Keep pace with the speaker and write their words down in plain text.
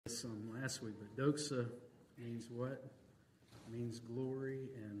Last week, but doxa means what? It means glory,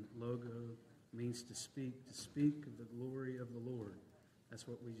 and logo means to speak of the glory of the Lord. That's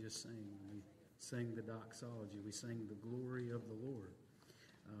what we just sang. We sang the doxology. We sang the glory of the Lord.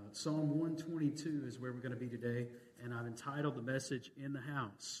 Psalm 122 is where we're going to be today, and I've entitled the message, In the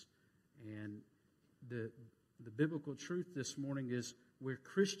House. And the biblical truth this morning is, where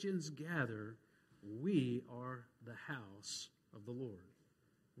Christians gather, we are the house of the Lord.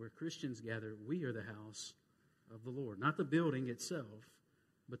 Where Christians gather, we are the house of the Lord. Not the building itself,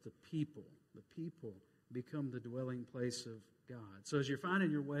 but the people. The people become the dwelling place of God. So as you're finding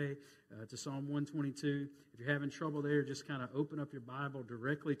your way to Psalm 122, if you're having trouble there, just kind of open up your Bible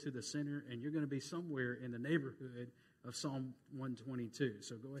directly to the center, and you're going to be somewhere in the neighborhood of Psalm 122.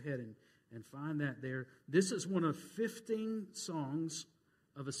 So go ahead and find that there. This is one of 15 songs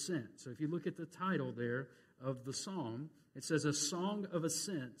of ascent. So if you look at the title there of the psalm, it says a song of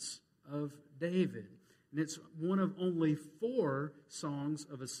ascents of David. And it's one of only 4 songs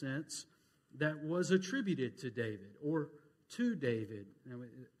of ascents that was attributed to David or to David. Now,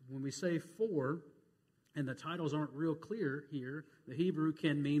 when we say 4, and the titles aren't real clear here, the Hebrew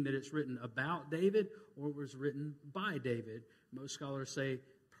can mean that it's written about David or it was written by David. Most scholars say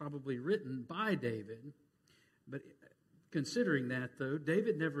probably written by David. But considering that, though,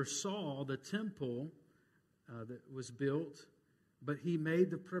 David never saw the temple that was built, but he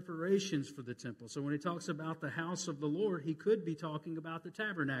made the preparations for the temple. So when he talks about the house of the Lord, he could be talking about the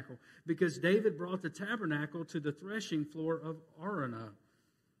tabernacle, because David brought the tabernacle to the threshing floor of Araunah,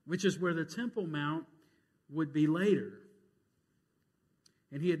 which is where the Temple Mount would be later.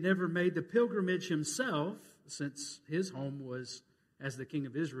 And he had never made the pilgrimage himself, since his home was, as the king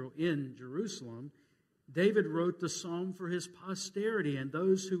of Israel, in Jerusalem. David wrote the psalm for his posterity and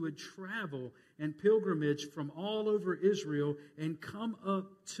those who would travel and pilgrimage from all over Israel and come up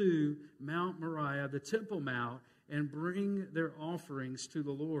to Mount Morea, the Temple Mount, and bring their offerings to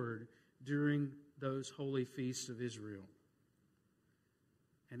the Lord during those holy feasts of Israel.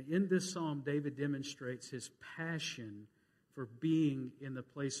 And in this psalm, David demonstrates his passion for being in the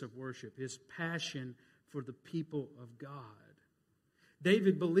place of worship, his passion for the people of God.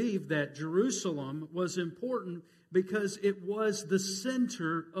 David believed that Jerusalem was important because it was the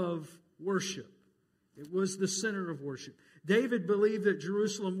center of worship. It was the center of worship. David believed that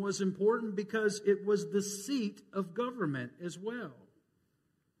Jerusalem was important because it was the seat of government as well.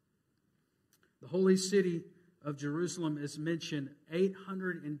 The holy city of Jerusalem is mentioned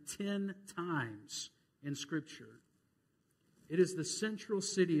 810 times in Scripture. It is the central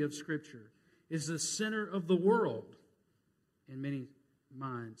city of Scripture. It is the center of the world in many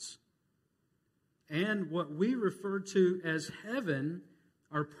minds. And what we refer to as heaven,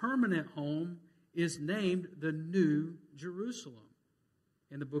 our permanent home, is named the New Jerusalem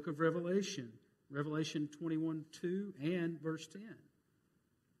in the book of Revelation. Revelation 21:2 and verse 10.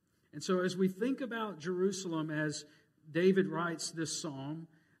 And so as we think about Jerusalem as David writes this psalm,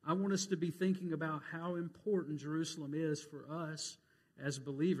 I want us to be thinking about how important Jerusalem is for us as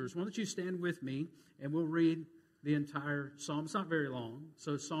believers. Why don't you stand with me and we'll read the entire psalm. It's not very long.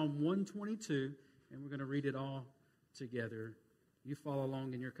 So Psalm 122, and we're going to read it all together. You follow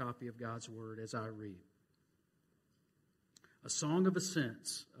along in your copy of God's Word as I read. A song of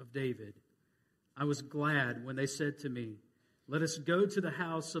ascents of David. I was glad when they said to me, let us go to the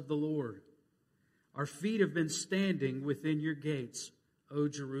house of the Lord. Our feet have been standing within your gates, O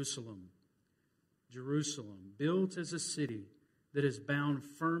Jerusalem. Jerusalem, built as a city that is bound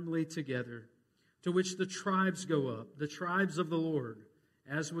firmly together, to which the tribes go up, the tribes of the Lord,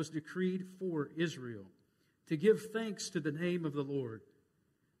 as was decreed for Israel, to give thanks to the name of the Lord.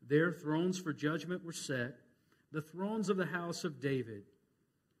 Their thrones for judgment were set, the thrones of the house of David.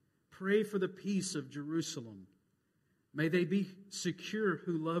 Pray for the peace of Jerusalem. May they be secure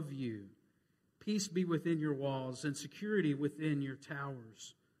who love you. Peace be within your walls and security within your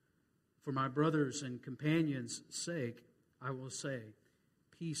towers. For my brothers and companions' sake, I will say,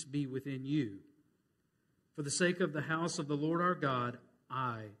 peace be within you. For the sake of the house of the Lord our God,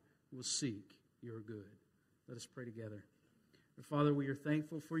 I will seek your good. Let us pray together. Father, we are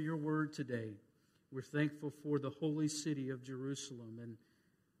thankful for your word today. We're thankful for the holy city of Jerusalem, and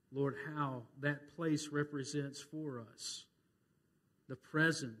Lord, how that place represents for us the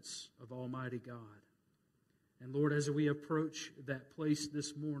presence of Almighty God. And Lord, as we approach that place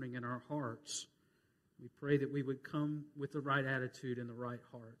this morning in our hearts, we pray that we would come with the right attitude and the right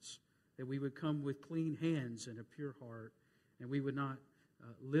hearts, that we would come with clean hands and a pure heart, and we would not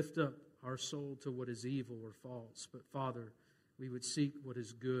lift up our soul to what is evil or false, but Father, we would seek what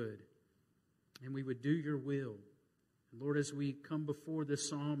is good, and we would do your will, Lord, as we come before this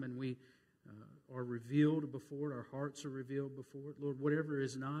psalm and we are revealed before it, our hearts are revealed before it, Lord, whatever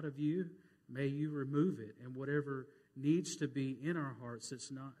is not of you, may you remove it. And whatever needs to be in our hearts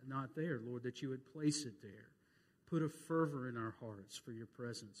that's not there, Lord, that you would place it there. Put a fervor in our hearts for your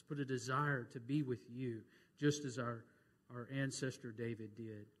presence. Put a desire to be with you, just as our ancestor David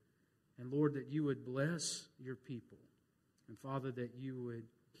did. And Lord, that you would bless your people. And Father, that you would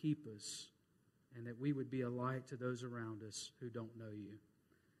keep us and that we would be a light to those around us who don't know you.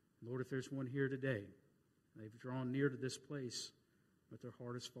 Lord, if there's one here today, they've drawn near to this place, but their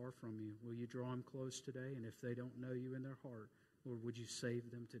heart is far from you, will you draw them close today? And if they don't know you in their heart, Lord, would you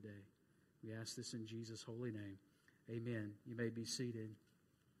save them today? We ask this in Jesus' holy name. Amen. You may be seated.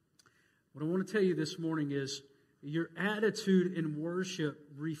 What I want to tell you this morning is your attitude in worship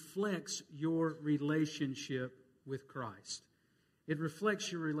reflects your relationship with Christ. It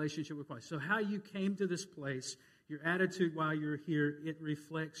reflects your relationship with Christ. So how you came to this place, your attitude while you're here, it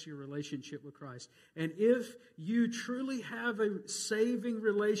reflects your relationship with Christ. And if you truly have a saving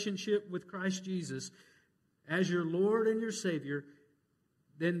relationship with Christ Jesus as your Lord and your Savior,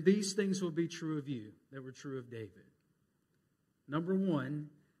 then these things will be true of you that were true of David. Number one,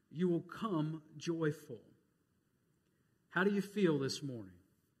 you will come joyful. How do you feel this morning?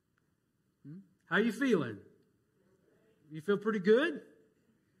 How are you feeling? You feel pretty good?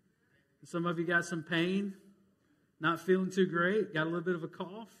 Some of you got some pain, not feeling too great, got a little bit of a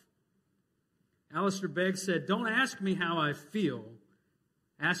cough. Alistair Begg said, "Don't ask me how I feel,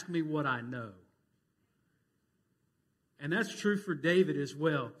 ask me what I know." And that's true for David as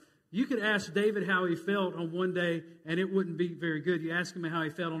well. You could ask David how he felt on one day, and it wouldn't be very good. You ask him how he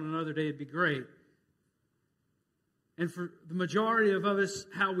felt on another day, it'd be great. And for the majority of us,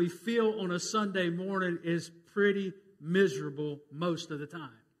 how we feel on a Sunday morning is pretty miserable most of the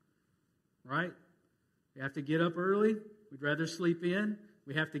time. Right? We have to get up early. We'd rather sleep in.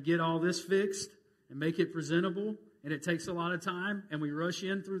 We have to get all this fixed and make it presentable. And it takes a lot of time. And we rush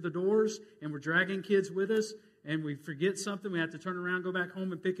in through the doors. And we're dragging kids with us. And we forget something. We have to turn around, go back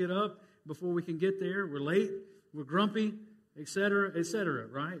home and pick it up before we can get there. We're late. We're grumpy, etc.,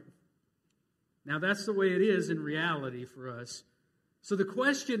 right? Now, that's the way it is in reality for us. So the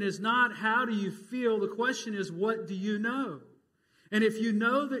question is not how do you feel. The question is what do you know? And if you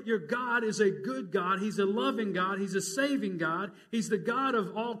know that your God is a good God, He's a loving God, He's a saving God, He's the God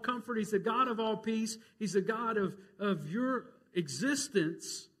of all comfort, He's the God of all peace, He's the God of your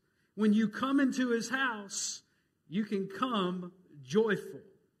existence, when you come into His house, you can come joyful.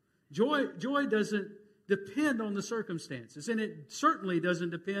 Joy doesn't depend on the circumstances, and it certainly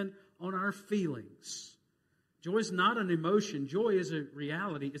doesn't depend on our feelings. Joy is not an emotion. Joy is a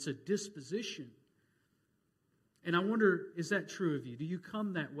reality. It's a disposition. And I wonder, is that true of you? Do you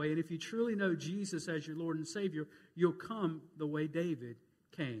come that way? And if you truly know Jesus as your Lord and Savior, you'll come the way David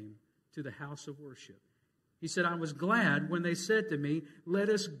came to the house of worship. He said, "I was glad when they said to me, 'Let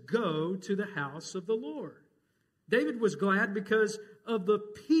us go to the house of the Lord.'" David was glad because of the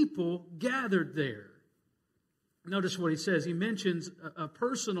people gathered there. Notice what he says. He mentions a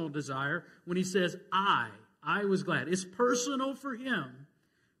personal desire when he says, I was glad. It's personal for him.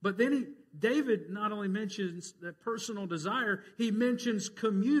 But then David not only mentions that personal desire, he mentions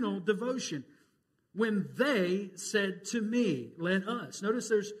communal devotion. When they said to me, "Let us." Notice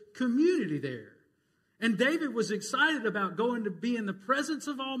there's community there. And David was excited about going to be in the presence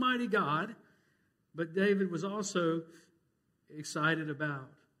of Almighty God. But David was also excited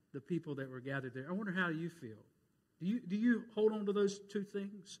about the people that were gathered there. I wonder how you feel. Do you hold on to those two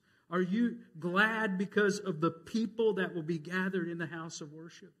things? Are you glad because of the people that will be gathered in the house of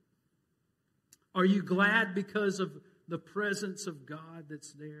worship? Are you glad because of the presence of God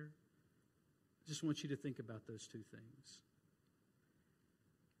that's there? I just want you to think about those two things.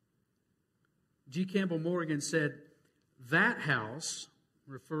 G. Campbell Morgan said, that house,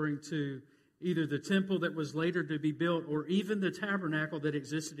 referring to either the temple that was later to be built or even the tabernacle that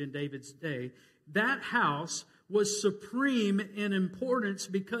existed in David's day, that house was supreme in importance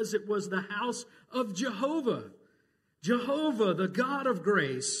because it was the house of Jehovah. Jehovah, the God of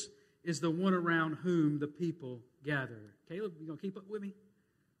grace, is the one around whom the people gather. Caleb, you going to keep up with me?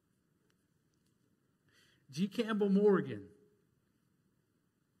 G. Campbell Morgan.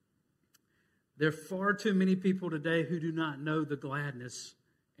 There are far too many people today who do not know the gladness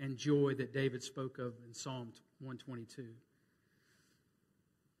and joy that David spoke of in Psalm 122.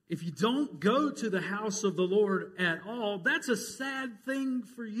 If you don't go to the house of the Lord at all, that's a sad thing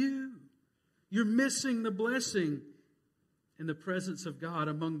for you. You're missing the blessing in the presence of God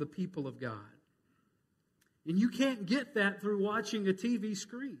among the people of God. And you can't get that through watching a TV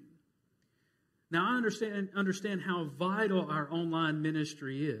screen. Now, I understand how vital our online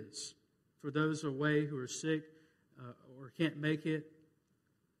ministry is for those away who are sick or can't make it.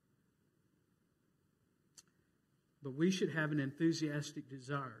 But we should have an enthusiastic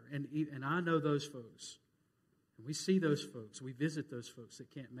desire. And I know those folks. And we see those folks. We visit those folks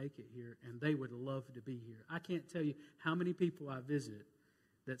that can't make it here. And they would love to be here. I can't tell you how many people I visit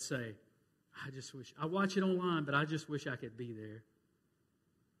that say, I watch it online, but I just wish I could be there.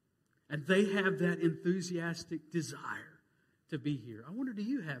 And they have that enthusiastic desire to be here. I wonder, do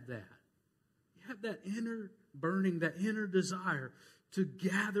you have that? You have that inner burning, that inner desire to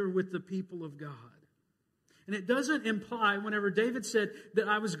gather with the people of God. And it doesn't imply, whenever David said that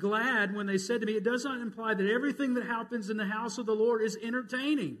I was glad when they said to me, it does not imply that everything that happens in the house of the Lord is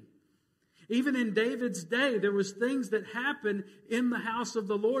entertaining. Even in David's day, there was things that happened in the house of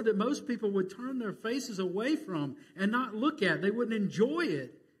the Lord that most people would turn their faces away from and not look at. They wouldn't enjoy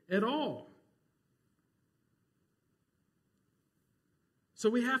it at all. So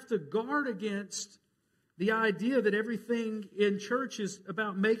we have to guard against the idea that everything in church is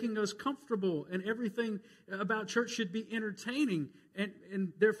about making us comfortable and everything about church should be entertaining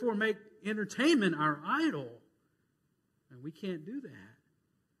and therefore make entertainment our idol. And we can't do that.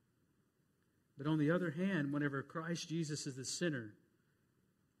 But on the other hand, whenever Christ Jesus is the center,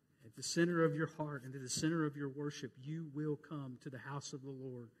 at the center of your heart and to the center of your worship, you will come to the house of the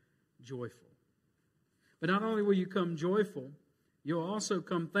Lord joyful. But not only will you come joyful, you'll also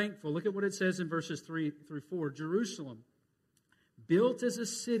come thankful. Look at what it says in verses 3 through 4. Jerusalem, built as a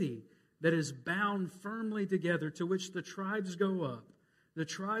city that is bound firmly together, to which the tribes go up, the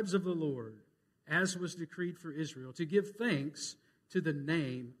tribes of the Lord, as was decreed for Israel, to give thanks to the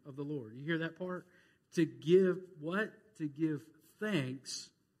name of the Lord. You hear that part? To give what? To give thanks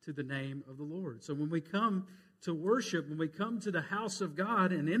to the name of the Lord. So when we come to worship, when we come to the house of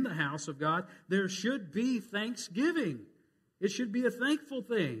God, and in the house of God, there should be thanksgiving. It should be a thankful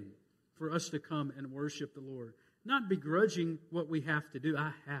thing for us to come and worship the Lord. Not begrudging what we have to do.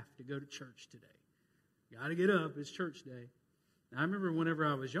 I have to go to church today. Got to get up. It's church day. Now, I remember whenever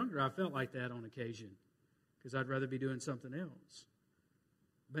I was younger, I felt like that on occasion because I'd rather be doing something else.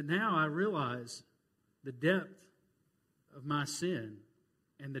 But now I realize the depth of my sin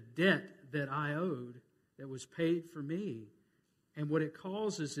and the debt that I owed that was paid for me. And what it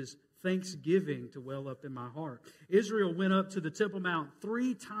causes is thanksgiving to well up in my heart. Israel went up to the Temple Mount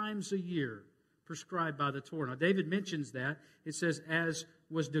 3 times a year, prescribed by the Torah. Now, David mentions that. It says, as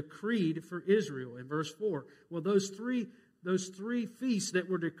was decreed for Israel in verse 4. Well, those three feasts that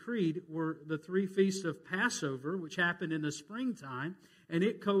were decreed were the 3 feasts of Passover, which happened in the springtime, and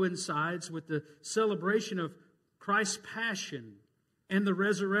it coincides with the celebration of Christ's passion and the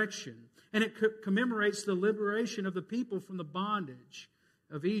resurrection. And it commemorates the liberation of the people from the bondage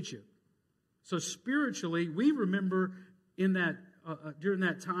of Egypt. So spiritually, we remember in that during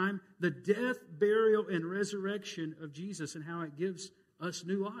that time the death, burial, and resurrection of Jesus and how it gives us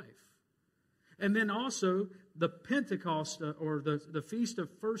new life. And then also the Pentecost or the Feast of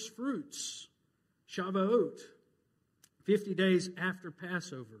First Fruits, Shavuot, 50 days after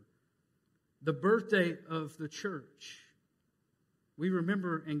Passover, the birthday of the church. We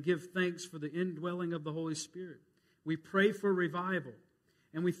remember and give thanks for the indwelling of the Holy Spirit. We pray for revival.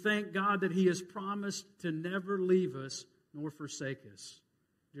 And we thank God that He has promised to never leave us nor forsake us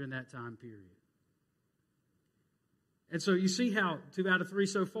during that time period. And so you see how 2 out of 3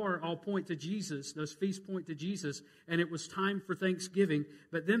 so far all point to Jesus. Those feasts point to Jesus. And it was time for Thanksgiving.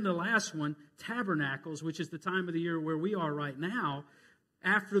 But then the last one, Tabernacles, which is the time of the year where we are right now,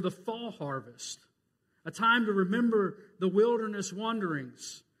 after the fall harvest. A time to remember the wilderness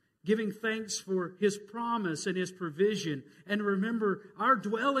wanderings, giving thanks for His promise and His provision. And remember, our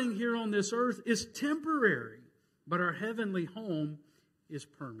dwelling here on this earth is temporary, but our heavenly home is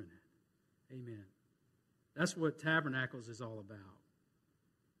permanent. Amen. That's what Tabernacles is all about.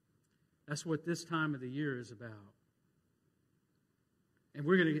 That's what this time of the year is about. And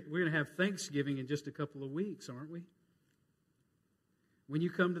we're going to have Thanksgiving in just a couple of weeks, aren't we? When you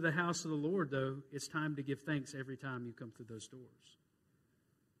come to the house of the Lord, though, it's time to give thanks every time you come through those doors.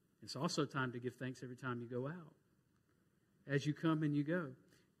 It's also time to give thanks every time you go out, as you come and you go.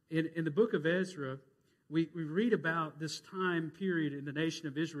 In the book of Ezra, we read about this time period in the nation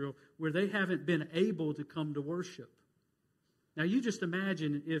of Israel where they haven't been able to come to worship. Now, you just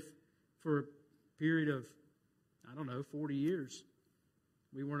imagine if for a period of, 40 years,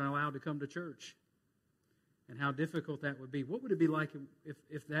 we weren't allowed to come to church. And how difficult that would be. What would it be like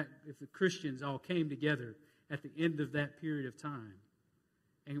if the Christians all came together at the end of that period of time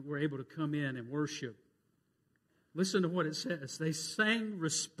and were able to come in and worship? Listen to what it says. They sang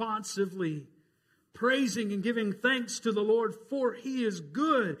responsively praising and giving thanks to the Lord, for He is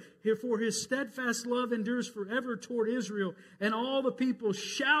good, for His steadfast love endures forever toward Israel. And all the people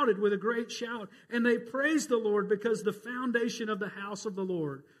shouted with a great shout, and they praised the Lord because the foundation of the house of the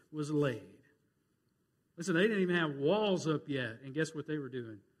Lord was laid. Listen, they didn't even have walls up yet, and guess what they were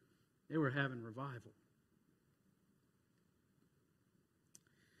doing? They were having revival.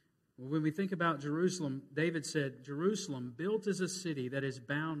 When we think about Jerusalem, David said, Jerusalem, built as a city that is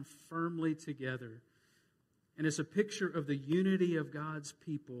bound firmly together. And it's a picture of the unity of God's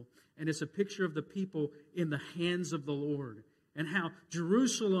people. And it's a picture of the people in the hands of the Lord. And how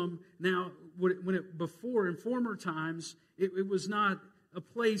Jerusalem, now, before, in former times, it was not a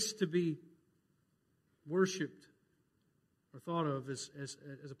place to be worshipped or thought of as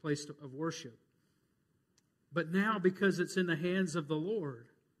a place of worship. But now, because it's in the hands of the Lord,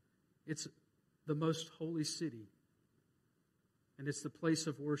 it's the most holy city. And it's the place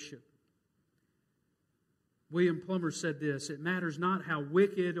of worship. William Plummer said this, it matters not how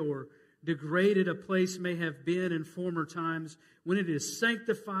wicked or degraded a place may have been in former times. When it is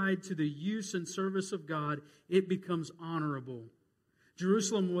sanctified to the use and service of God, it becomes honorable.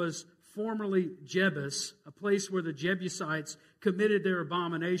 Jerusalem was formerly Jebus, a place where the Jebusites committed their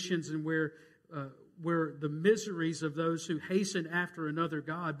abominations and where the miseries of those who hasten after another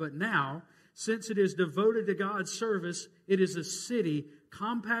god. But now, since it is devoted to God's service, it is a city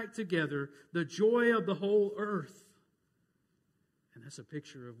compact together, the joy of the whole earth. And that's a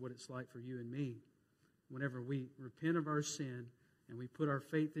picture of what it's like for you and me. Whenever we repent of our sin and we put our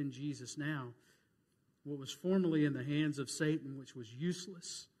faith in Jesus now, what was formerly in the hands of Satan, which was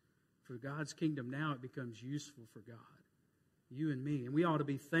useless for God's kingdom, now it becomes useful for God. You and me. And we ought to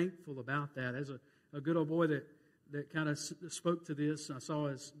be thankful about that. As a good old boy that kind of spoke to this, I saw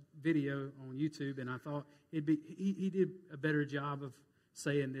his video on YouTube, and I thought he did a better job of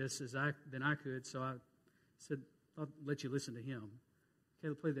saying this than I could. So I said, I'll let you listen to him.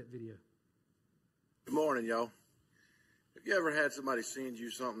 Okay, play that video. Good morning, y'all. Have you ever had somebody send you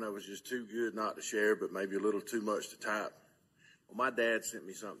something that was just too good not to share, but maybe a little too much to type? Well, my dad sent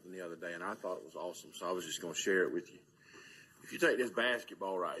me something the other day, and I thought it was awesome, so I was just going to share it with you. If you take this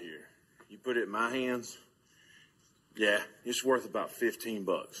basketball right here, you put it in my hands, yeah, it's worth about $15.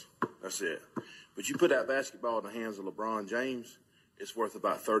 That's it. But you put that basketball in the hands of LeBron James, it's worth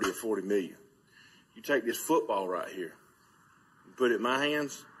about 30 or 40 million. You take this football right here, you put it in my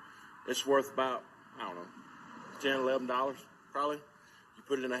hands, it's worth about, I don't know, $10, $11 probably. You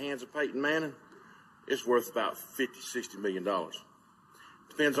put it in the hands of Peyton Manning, it's worth about $50, $60 million.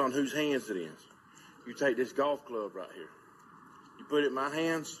 Depends on whose hands it is. You take this golf club right here, you put it in my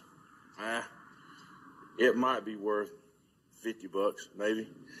hands, it might be worth $50, maybe.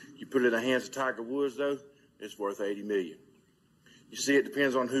 You put it in the hands of Tiger Woods, though, it's worth $80 million. You see, it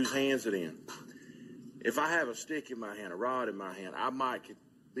depends on whose hands it's in. If I have a stick in my hand, a rod in my hand, I might could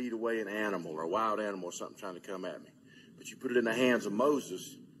beat away an animal or a wild animal or something trying to come at me. But you put it in the hands of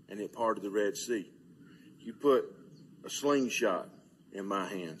Moses, and it parted the Red Sea. You put a slingshot in my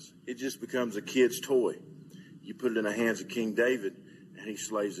hands, it just becomes a kid's toy. You put it in the hands of King David, and he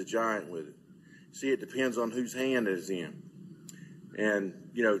slays a giant with it. See, it depends on whose hand it is in. And,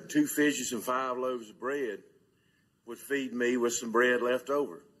 2 fishes and 5 loaves of bread would feed me with some bread left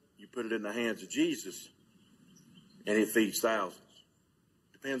over. You put it in the hands of Jesus, and it feeds thousands.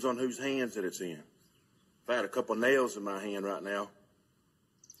 Depends on whose hands that it's in. If I had a couple nails in my hand right now,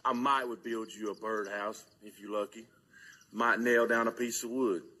 I would build you a birdhouse, if you're lucky. Might nail down a piece of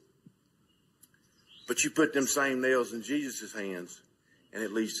wood. But you put them same nails in Jesus' hands, and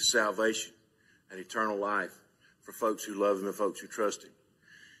it leads to salvation and eternal life for folks who love Him and folks who trust Him.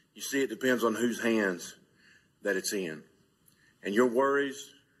 You see, it depends on whose hands that it's in. And your worries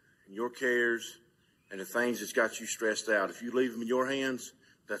and your cares and the things that's got you stressed out, if you leave them in your hands,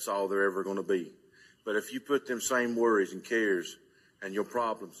 that's all they're ever going to be. But if you put them same worries and cares and your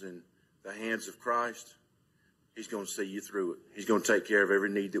problems in the hands of Christ, He's going to see you through it. He's going to take care of every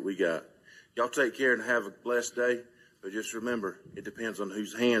need that we got. Y'all take care and have a blessed day. But just remember, it depends on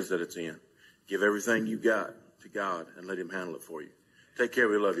whose hands that it's in. Give everything you got to God and let Him handle it for you. Take care.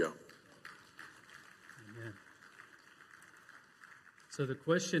 We love y'all. Amen. So the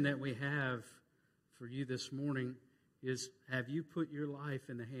question that we have for you this morning is, have you put your life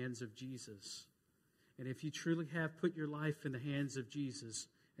in the hands of Jesus? And if you truly have put your life in the hands of Jesus,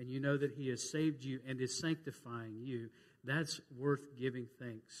 and you know that He has saved you and is sanctifying you, that's worth giving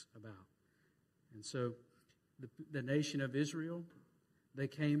thanks about. And so the nation of Israel, they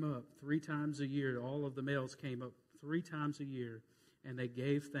came up 3 times a year. All of the males came up 3 times a year, and they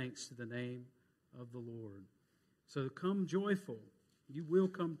gave thanks to the name of the Lord. So come joyful. You will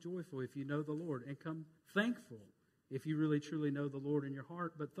come joyful if you know the Lord, and come thankful if you really truly know the Lord in your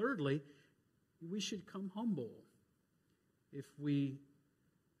heart. But thirdly, we should come humble if we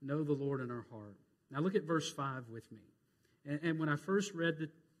know the Lord in our heart. Now look at verse 5 with me. And when I first read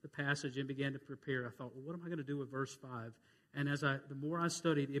the passage and began to prepare, I thought, well, what am I going to do with verse 5? And the more I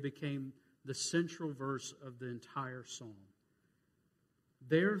studied, it became the central verse of the entire psalm.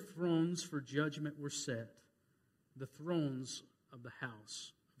 Their thrones for judgment were set, the thrones of the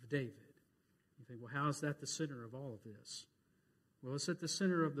house of David. You think, well, how is that the center of all of this? Well, it's at the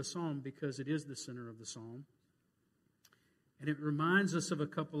center of the psalm because it is the center of the psalm. And it reminds us of a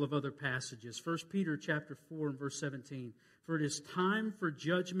couple of other passages. 1 Peter chapter 4 and verse 17. For it is time for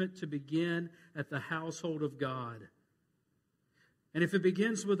judgment to begin at the household of God. And if it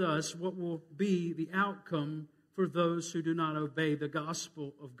begins with us, what will be the outcome for those who do not obey the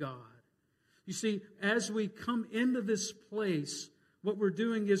gospel of God? You see, as we come into this place, what we're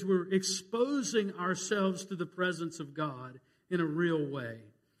doing is we're exposing ourselves to the presence of God in a real way.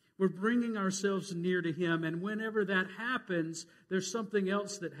 We're bringing ourselves near to Him, and whenever that happens, there's something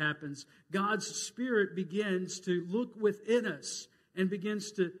else that happens. God's Spirit begins to look within us and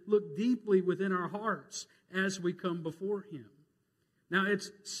begins to look deeply within our hearts as we come before Him. Now, it's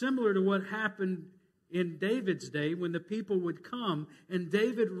similar to what happened in David's day when the people would come, and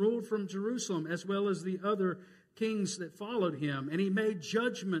David ruled from Jerusalem as well as the other kings that followed him, and he made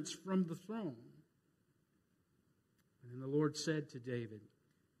judgments from the throne. And the Lord said to David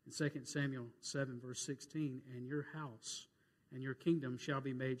in 2 Samuel 7, verse 16, and your house and your kingdom shall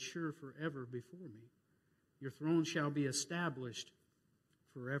be made sure forever before me. Your throne shall be established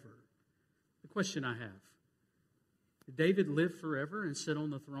forever. The question I have, did David live forever and sit on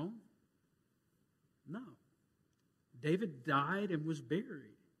the throne? No. David died and was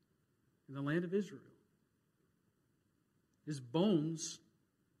buried in the land of Israel. His bones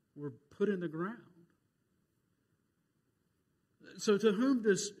were put in the ground. So to whom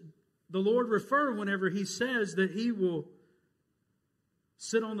does the Lord refer whenever He says that He will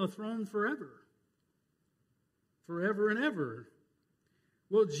sit on the throne forever? Forever and ever.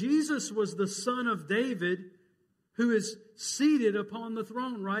 Well, Jesus was the Son of David who is seated upon the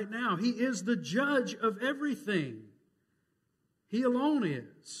throne right now. He is the judge of everything. He alone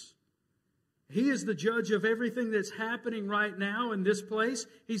is. He is the judge of everything that's happening right now in this place.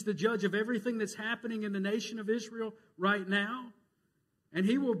 He's the judge of everything that's happening in the nation of Israel right now. And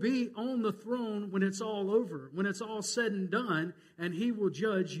He will be on the throne when it's all over, when it's all said and done, and He will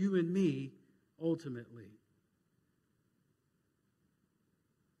judge you and me ultimately.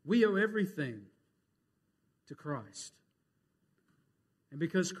 We owe everything to Christ. And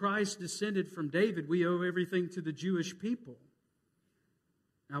because Christ descended from David, we owe everything to the Jewish people.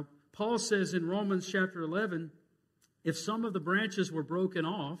 Now, Paul says in Romans chapter 11, if some of the branches were broken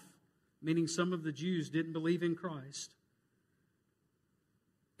off, meaning some of the Jews didn't believe in Christ,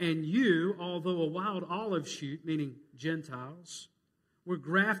 and you, although a wild olive shoot, meaning Gentiles, were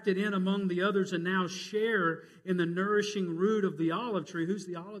grafted in among the others and now share in the nourishing root of the olive tree. Who's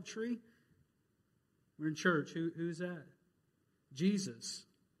the olive tree? We're in church. Who's that? Jesus.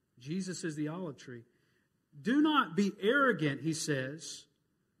 Jesus is the olive tree. Do not be arrogant, he says,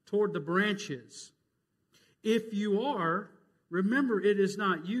 toward the branches. If you are, remember it is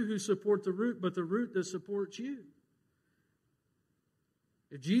not you who support the root, but the root that supports you.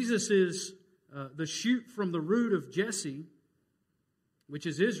 If Jesus is the shoot from the root of Jesse, which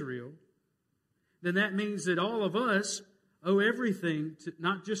is Israel, then that means that all of us owe everything, to,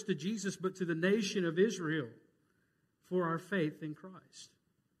 not just to Jesus, but to the nation of Israel for our faith in Christ.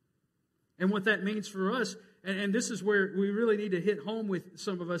 And what that means for us, and this is where we really need to hit home with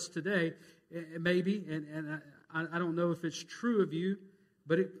some of us today, maybe, and I don't know if it's true of you,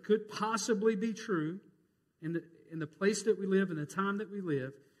 but it could possibly be true in the place that we live, in the time that we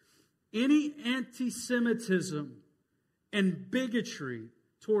live. Any anti-Semitism and bigotry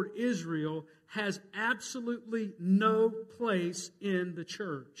toward Israel has absolutely no place in the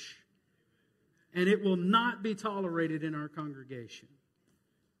church. And it will not be tolerated in our congregation.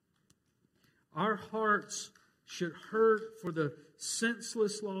 Our hearts should hurt for the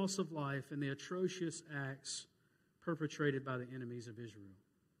senseless loss of life and the atrocious acts perpetrated by the enemies of Israel.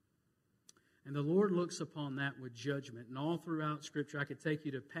 And the Lord looks upon that with judgment. And all throughout Scripture, I could take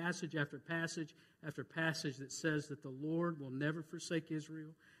you to passage after passage after passage that says that the Lord will never forsake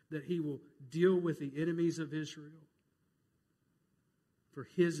Israel, that He will deal with the enemies of Israel for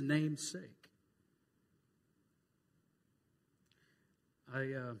His name's sake.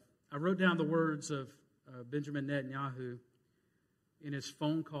 I wrote down the words of Benjamin Netanyahu in his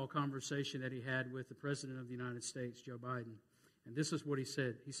phone call conversation that he had with the President of the United States, Joe Biden. And this is what he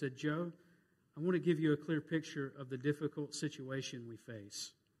said. He said, Joe, I want to give you a clear picture of the difficult situation we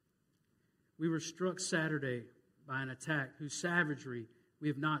face. We were struck Saturday by an attack whose savagery we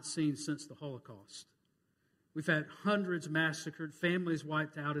have not seen since the Holocaust. We've had hundreds massacred, families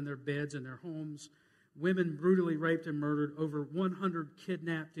wiped out in their beds and their homes, women brutally raped and murdered, over 100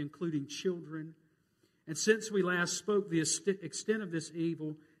 kidnapped, including children. And since we last spoke, the extent of this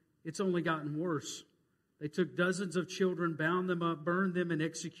evil, it's only gotten worse. They took dozens of children, bound them up, burned them, and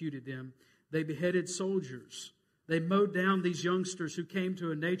executed them. They beheaded soldiers. They mowed down these youngsters who came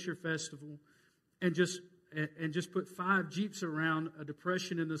to a nature festival and just put 5 jeeps around a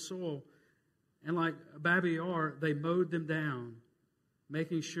depression in the soil. And like Babi Yar, they mowed them down,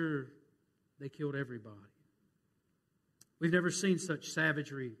 making sure they killed everybody. We've never seen such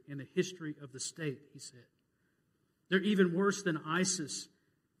savagery in the history of the state, he said. They're even worse than ISIS,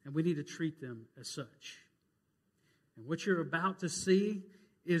 and we need to treat them as such. And what you're about to see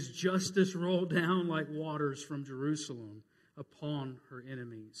is justice roll down like waters from Jerusalem upon her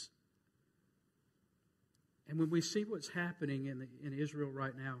enemies. And when we see what's happening in Israel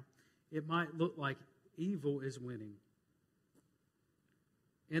right now, it might look like evil is winning.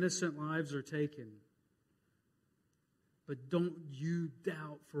 Innocent lives are taken. But don't you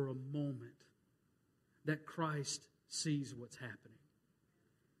doubt for a moment that Christ sees what's happening.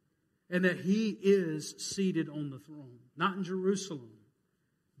 And that He is seated on the throne. Not in Jerusalem,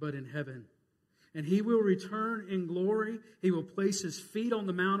 but in heaven. And He will return in glory. He will place His feet on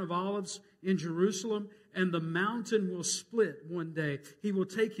the Mount of Olives in Jerusalem, and the mountain will split one day. He will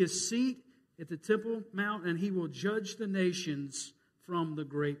take His seat at the Temple Mount, and He will judge the nations from the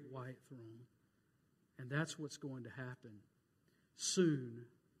great white throne. And that's what's going to happen soon,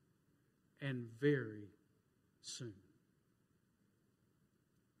 and very soon.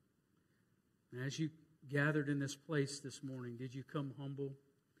 And as you gathered in this place this morning, did you come humble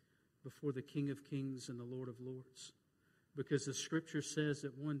before the King of Kings and the Lord of Lords? Because the Scripture says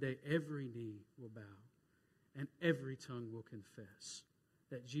that one day every knee will bow and every tongue will confess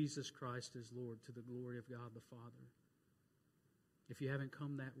that Jesus Christ is Lord, to the glory of God the Father. If you haven't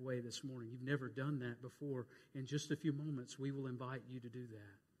come that way this morning, you've never done that before, in just a few moments we will invite you to do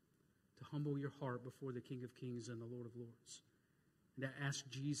that, to humble your heart before the King of Kings and the Lord of Lords, and to ask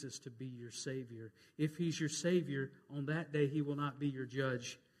Jesus to be your Savior. If He's your Savior, on that day He will not be your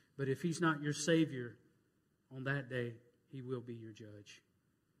judge. But if He's not your Savior, on that day He will be your judge.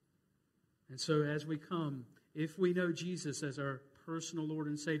 And so as we come, if we know Jesus as our personal Lord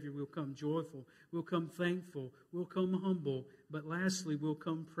and Savior, we'll come joyful, we'll come thankful, we'll come humble, but lastly, we'll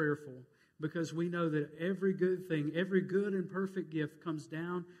come prayerful, because we know that every good thing, every good and perfect gift comes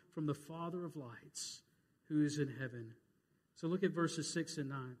down from the Father of lights, who is in heaven. So look at verses 6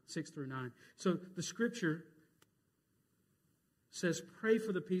 through 9. So the Scripture says, pray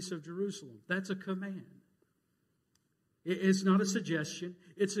for the peace of Jerusalem. That's a command. It's not a suggestion.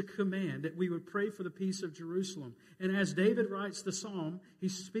 It's a command that we would pray for the peace of Jerusalem. And as David writes the psalm,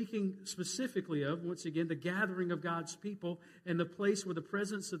 he's speaking specifically of, once again, the gathering of God's people and the place where the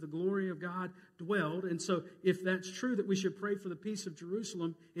presence of the glory of God dwelled. And so if that's true that we should pray for the peace of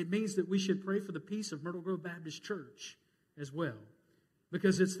Jerusalem, it means that we should pray for the peace of Myrtle Grove Baptist Church as well.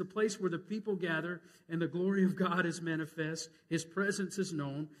 Because it's the place where the people gather and the glory of God is manifest. His presence is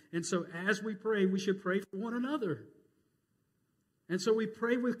known. And so as we pray, we should pray for one another. And so we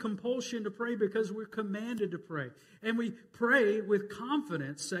pray with compulsion to pray because we're commanded to pray. And we pray with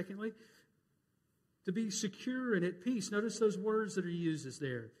confidence, secondly, to be secure and at peace. Notice those words that are used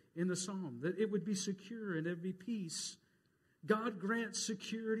there in the psalm, that it would be secure and it would be peace. God grants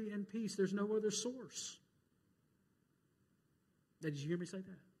security and peace. There's no other source. Did you hear me say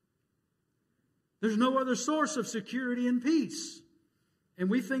that? There's no other source of security and peace. And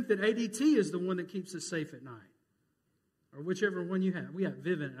we think that ADT is the one that keeps us safe at night. Or whichever one you have. We have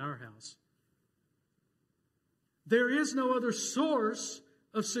Vivint at our house. There is no other source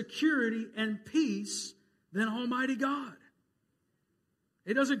of security and peace than Almighty God.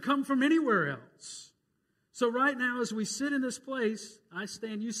 It doesn't come from anywhere else. So right now, as we sit in this place, I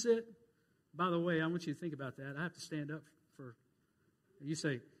stand, you sit. By the way, I want you to think about that. I have to stand up for... You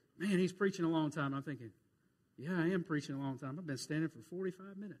say, man, he's preaching a long time. I'm thinking, yeah, I am preaching a long time. I've been standing for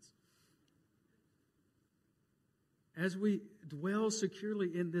 45 minutes. As we dwell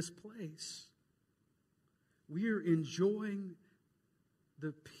securely in this place, we are enjoying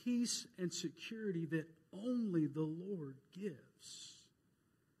the peace and security that only the Lord gives.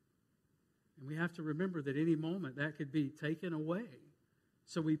 And we have to remember that any moment that could be taken away.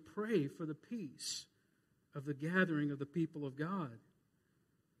 So we pray for the peace of the gathering of the people of God.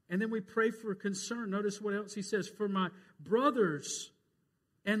 And then we pray for concern. Notice what else he says. For my brothers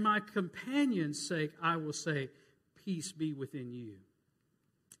and my companions' sake, I will say, peace be within you.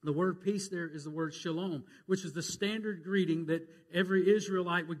 The word peace there is the word shalom, which is the standard greeting that every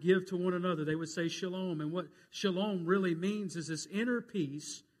Israelite would give to one another. They would say shalom. And what shalom really means is this inner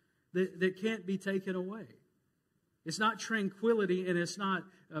peace that can't be taken away. It's not tranquility and it's not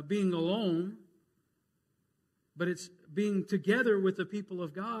being alone, but it's being together with the people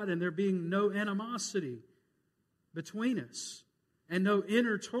of God and there being no animosity between us and no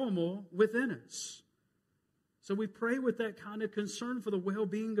inner turmoil within us. So we pray with that kind of concern for the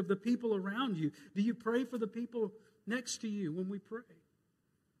well-being of the people around you. Do you pray for the people next to you when we pray?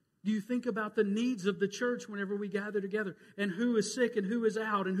 Do you think about the needs of the church whenever we gather together? And who is sick and who is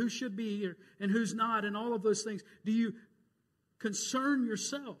out and who should be here and who's not and all of those things? Do you concern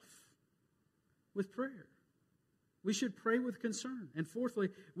yourself with prayer? We should pray with concern. And fourthly,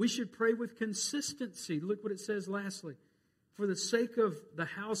 we should pray with consistency. Look what it says lastly. For the sake of the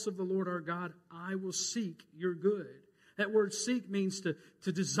house of the Lord our God, I will seek your good. That word seek means to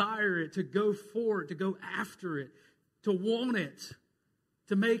desire it, to go for it, to go after it, to want it,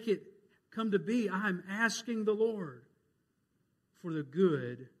 to make it come to be. I'm asking the Lord for the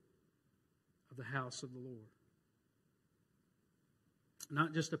good of the house of the Lord.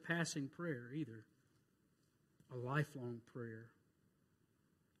 Not just a passing prayer either, a lifelong prayer.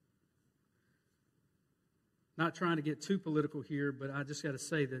 Not trying to get too political here, but I just got to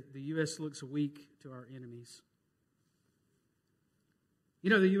say that the U.S. looks weak to our enemies. You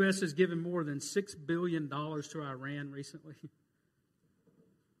know, the U.S. has given more than $6 billion to Iran recently.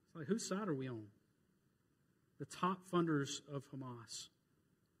 It's like, whose side are we on? The top funders of Hamas.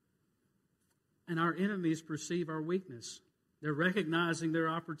 And our enemies perceive our weakness. They're recognizing their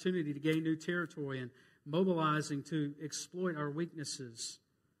opportunity to gain new territory and mobilizing to exploit our weaknesses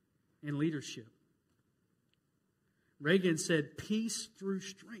in leadership. Reagan said, peace through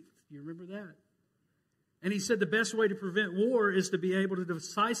strength. You remember that? And he said the best way to prevent war is to be able to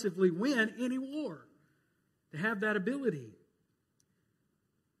decisively win any war. To have that ability.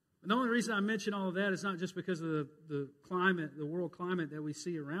 And the only reason I mention all of that is not just because of the climate, the world climate that we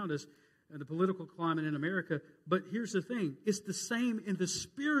see around us, and the political climate in America. But here's the thing. It's the same in the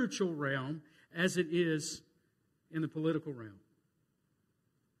spiritual realm as it is in the political realm.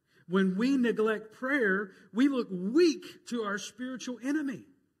 When we neglect prayer, we look weak to our spiritual enemy.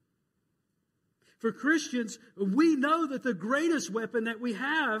 For Christians, we know that the greatest weapon that we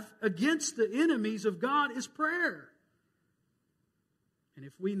have against the enemies of God is prayer. And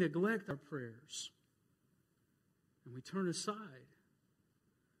if we neglect our prayers, and we turn aside,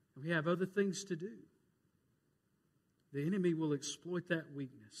 and we have other things to do, the enemy will exploit that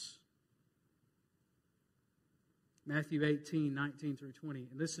weakness. Matthew 18, 19 through 20.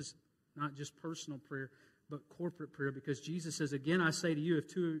 And this is not just personal prayer, but corporate prayer. Because Jesus says, again, I say to you, if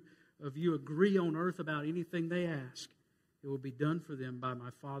two of you agree on earth about anything they ask, it will be done for them by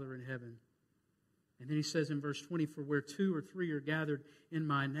my Father in heaven. And then he says in verse 20, for where 2 or 3 are gathered in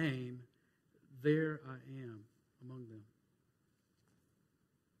my name, there I am among them.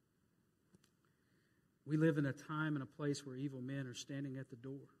 We live in a time and a place where evil men are standing at the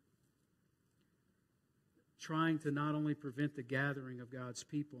door, trying to not only prevent the gathering of God's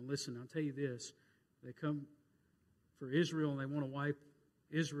people. And listen, I'll tell you this. They come for Israel and they want to wipe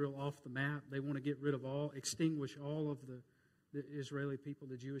Israel off the map. They want to get rid of extinguish all of the Israeli people,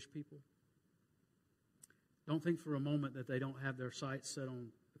 the Jewish people. Don't think for a moment that they don't have their sights set on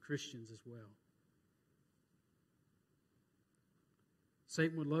the Christians as well.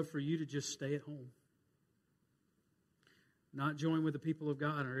 Satan would love for you to just stay at home. Not join with the people of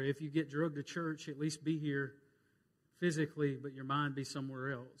God. Or if you get drugged to church, at least be here physically, but your mind be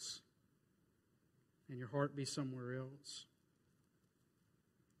somewhere else. And your heart be somewhere else.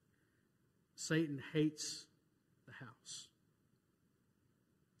 Satan hates the house.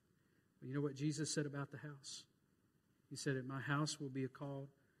 But you know what Jesus said about the house? He said, "My house will be called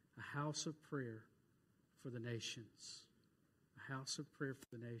a house of prayer for the nations." A house of prayer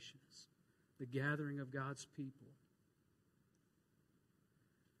for the nations. The gathering of God's people.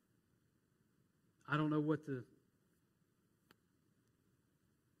 I don't know what the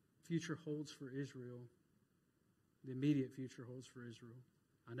future holds for Israel. The immediate future holds for Israel.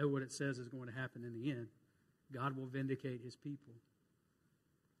 I know what it says is going to happen in the end. God will vindicate His people.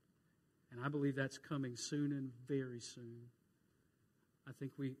 And I believe that's coming soon and very soon. I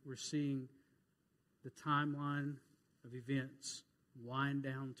think we're seeing the timeline of events wind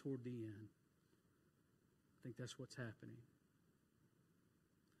down toward the end. I think that's what's happening.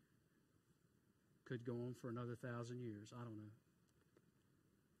 Could go on for another 1,000 years. I don't know.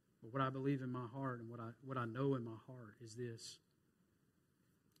 But what I believe in my heart and what I know in my heart is this.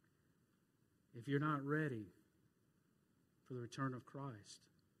 If you're not ready for the return of Christ,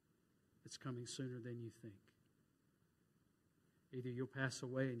 it's coming sooner than you think. Either you'll pass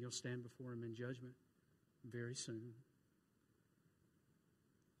away and you'll stand before Him in judgment very soon,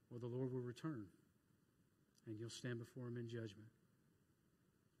 or the Lord will return and you'll stand before Him in judgment.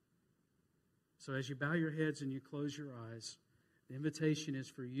 So as you bow your heads and you close your eyes, the invitation is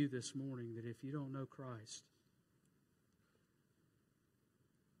for you this morning that if you don't know Christ,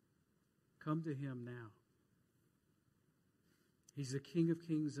 come to Him now. He's the King of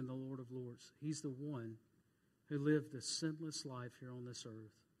Kings and the Lord of Lords. He's the one who lived a sinless life here on this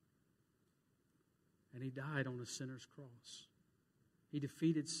earth. And He died on a sinner's cross. He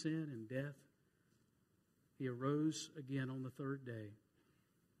defeated sin and death. He arose again on the third day.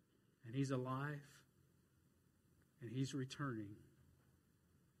 And He's alive. And He's returning.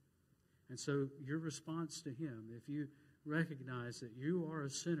 And so your response to Him, if you recognize that you are a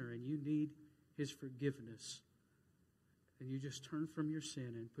sinner and you need His forgiveness, and you just turn from your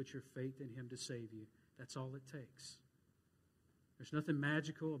sin and put your faith in Him to save you. That's all it takes. There's nothing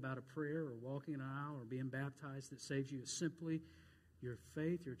magical about a prayer or walking an aisle or being baptized that saves you. It's simply your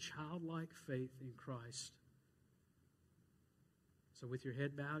faith, your childlike faith in Christ. So with your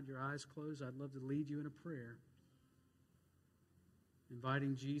head bowed, your eyes closed, I'd love to lead you in a prayer,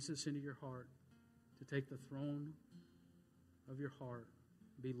 inviting Jesus into your heart to take the throne of your heart,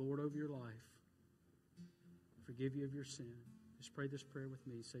 be Lord over your life, forgive you of your sin. Just pray this prayer with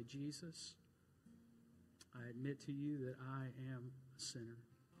me. Say, Jesus, I admit to you that I am a sinner.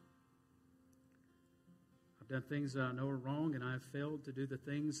 I've done things that I know are wrong, and I've failed to do the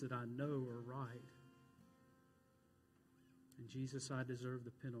things that I know are right. And Jesus, I deserve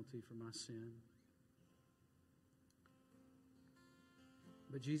the penalty for my sin.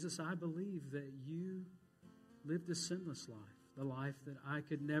 But Jesus, I believe that you lived a sinless life, the life that I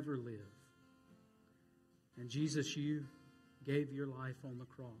could never live. And Jesus, you gave your life on the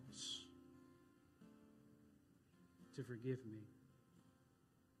cross to forgive me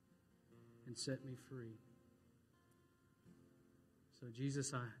and set me free. So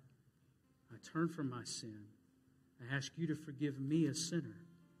Jesus, I turn from my sin. I ask you to forgive me, a sinner.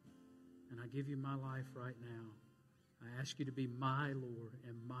 And I give you my life right now. I ask you to be my Lord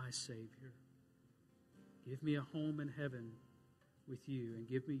and my Savior. Give me a home in heaven with you, and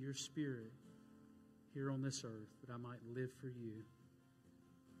give me your Spirit here on this earth that I might live for you.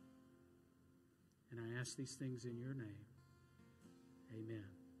 And I ask these things in your name. Amen.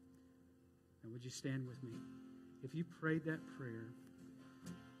 And would you stand with me? If you prayed that prayer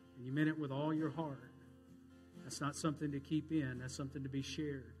and you meant it with all your heart, that's not something to keep in. That's something to be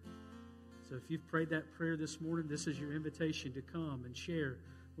shared. So if you've prayed that prayer this morning, this is your invitation to come and share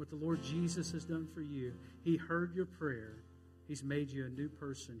what the Lord Jesus has done for you. He heard your prayer. He's made you a new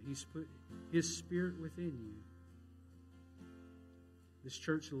person. He's put His Spirit within you. This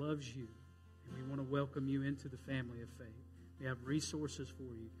church loves you, and we want to welcome you into the family of faith. We have resources for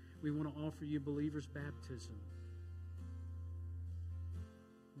you. We want to offer you believers' baptism.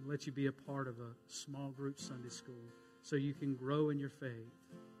 We'll let you be a part of a small group Sunday school so you can grow in your faith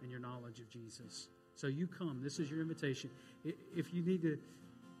and your knowledge of Jesus. So you come. This is your invitation. If you need to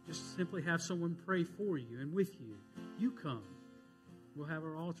just simply have someone pray for you and with you, you come. We'll have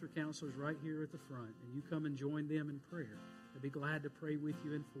our altar counselors right here at the front, and you come and join them in prayer. They'll be glad to pray with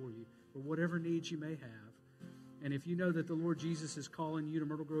you and for you for whatever needs you may have. And if you know that the Lord Jesus is calling you to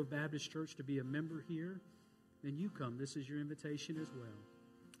Myrtle Grove Baptist Church to be a member here, then you come. This is your invitation as well.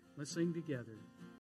 Let's sing together.